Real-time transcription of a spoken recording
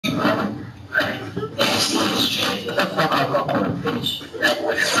fuck up on a bitch. That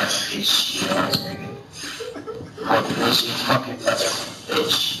was a bitch, shit ass nigga. Fuck bitch, you fucking bitch.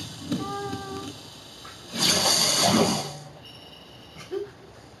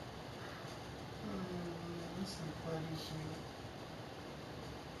 That's some funny shit.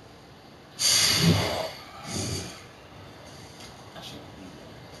 I shouldn't be there.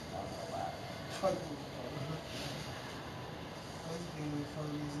 I don't know why. Fuck you, bro. This game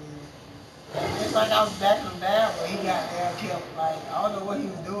funny as hell. It's like I was backing him down, but he got down, kept, like, I don't know what he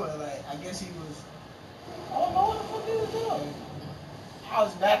was doing. Like, I guess he was, I don't know what the fuck he was doing. I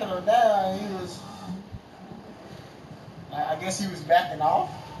was backing him down, and he was, like, I guess he was backing off.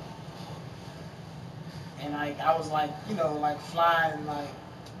 And, like, I was, like, you know, like, flying, like,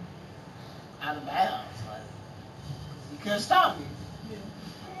 out of bounds. Like, you couldn't stop me. You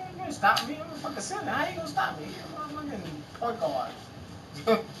can't stop me. I'm a fucking center. How you gonna stop me? I'm a fucking point guard.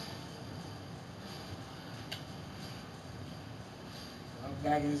 I'm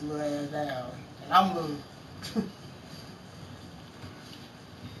backing his little ass down. And I'm little.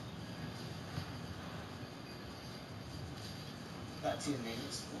 Got 10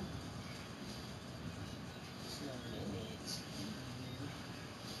 minutes. 10 minutes.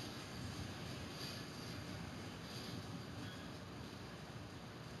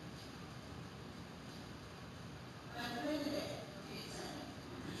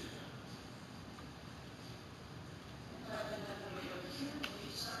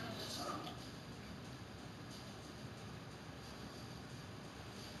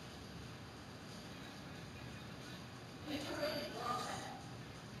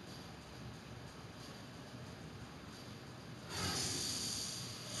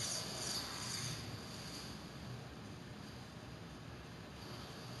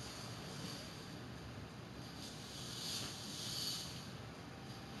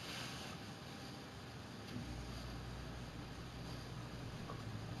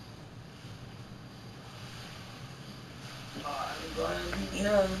 I'm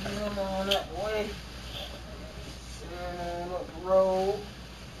going to get him on up the way. Send him on up the road.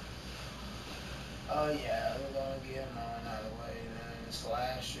 Oh yeah, we're gonna get him on out of the way, man.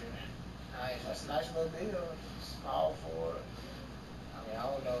 Slasher. Nice, that's a nice little deal. Small for it. I mean, I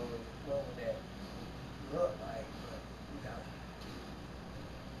don't know what would that look like, but you know.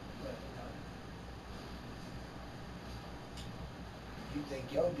 But you think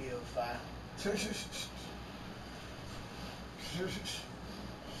your deal fine. Shit. You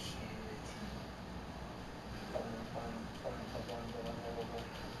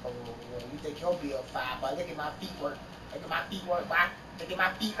think your bill fine, but look at my feet work. Look at my feet work, boy. Look at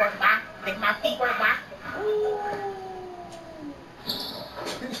my feet work, boy. Look at my feet work, boy.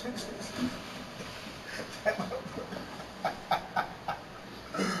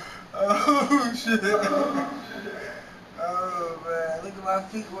 Oh shit. Oh man, look at my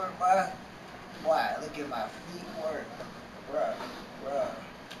feet work, boy. Why? Look at my feet work. Bruh. Bruh.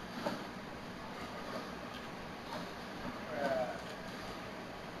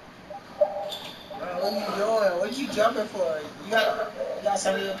 Bro, what you doing? What you jumping for? You got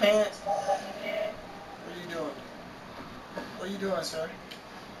some in your pants? What you doing? What you doing, sir?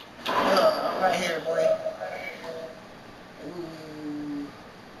 I'm right here, boy. Ooh.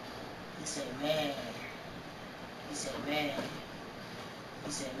 He said, man. He said, man.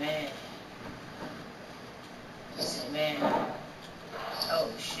 He said, man. He said, man. Oh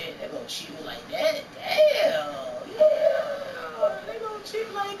shit, they gonna cheat me like that? Damn. Yeah. They gonna cheat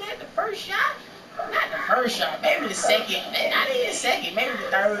me like that the first shot? Not the first shot, maybe the second. Not even the second, maybe the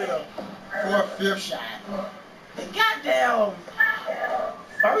third or fourth, fifth shot. The goddamn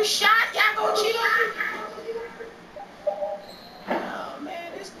first shot, y'all gonna cheat on me? Oh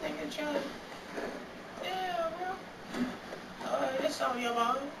man, this nigga trying to. Damn, bro. Oh, it's on your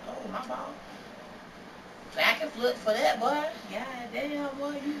ball. Oh, my ball. Back and flip for that, boy. God damn,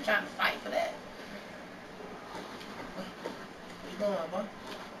 boy, you trying to fight for that? What you doing, boy?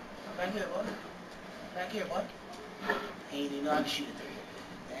 Back here, boy. Back here, boy. He ain't even know I can shoot a three.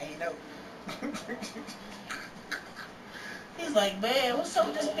 I ain't know. He's like, man, what's up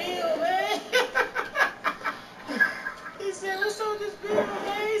with this bill, man? He said, what's up with this bill,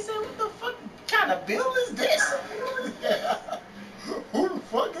 man? He said, what the fuck kind of bill is this? Who the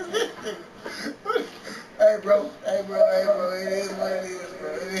fuck is this nigga? Hey, bro. Hey, bro. Hey, bro. It is what it is,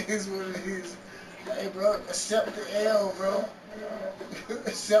 bro. It is what it is. Hey, bro. Accept the L, bro.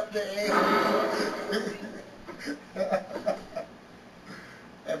 Accept the L.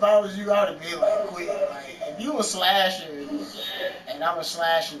 If I was you, I would be like, quit. Like, if you a slasher and I'm a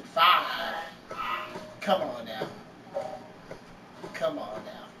slashing 5, come on now. Come on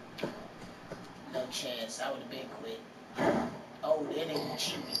now. No chance. I would have been quit. Oh, that nigga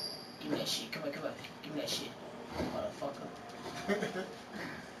cheat me. Give me that shit. Come on, come on. Give me that shit. Motherfucker.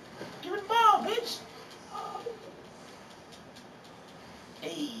 Give me the ball, bitch.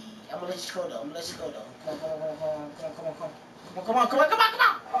 Hey, I'm gonna let you go though. I'm gonna let you go though. Come on, come on, come on, come on, come on, come on, come on, come on, come on, come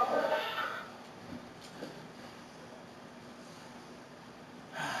on.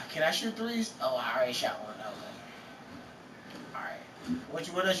 Can I shoot threes? Oh, I already shot one. Okay. Alright.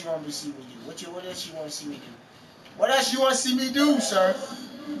 What else you want me to see me do? What else you want to see me do? What else you want to see me do, sir?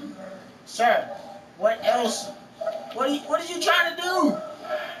 Sir, what else? What are you trying to do?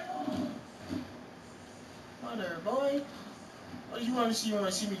 Mother boy. What do you want to see? You want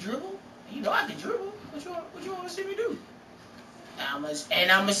to see me dribble? You know I can dribble. What you want to see me do? I'm a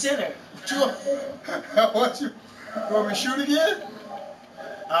center. What you want me to shoot again?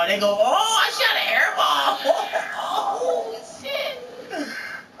 Oh, they go, oh, I shot an air ball. Oh, shit.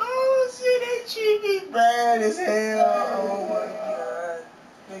 Oh, shit, they treat me bad as hell. Oh, my God.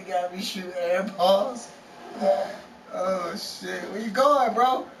 They got me shoot air balls. Oh, shit. Where you going,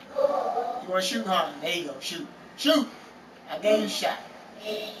 bro? You want to shoot, huh? There you go. Shoot. Shoot. I gave you a shot.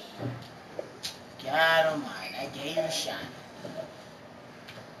 God almighty, I gave you a shot.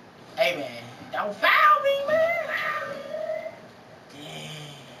 Hey, man, don't foul me, man. Damn.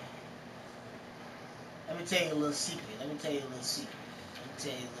 Let me tell you a little secret.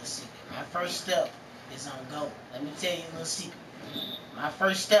 My first step is on go. Let me tell you a little secret. My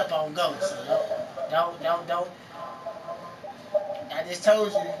first step on go. So don't. I just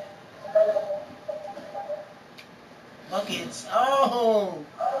told you. Buckets. Oh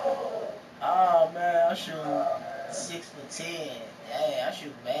man, I'm shooting 6 for 10. Hey, I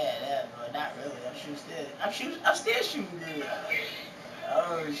shoot bad, but not really. I'm still shooting good.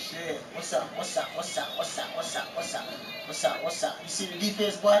 Oh shit. What's up? You see the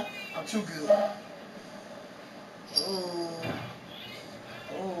defense, boy? I'm too good. Oh.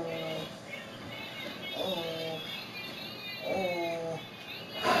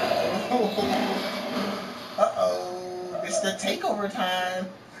 Uh-oh. Mr. Takeover time.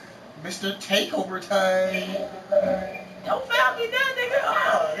 Don't foul me now, nigga.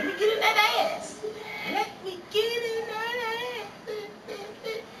 Oh, let me get in that ass.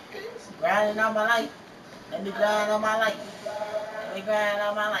 Grinding all my life. Let me grind all my life.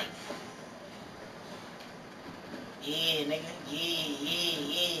 Yeah, nigga.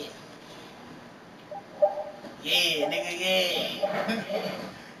 Yeah. Yeah, nigga, yeah.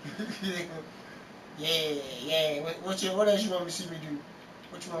 Yeah. What else you want me to see me do?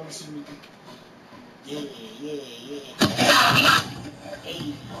 Yeah.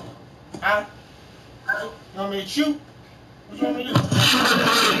 Hey. Huh? You want me to shoot? What you want me to do?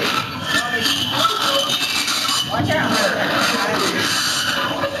 Watch out.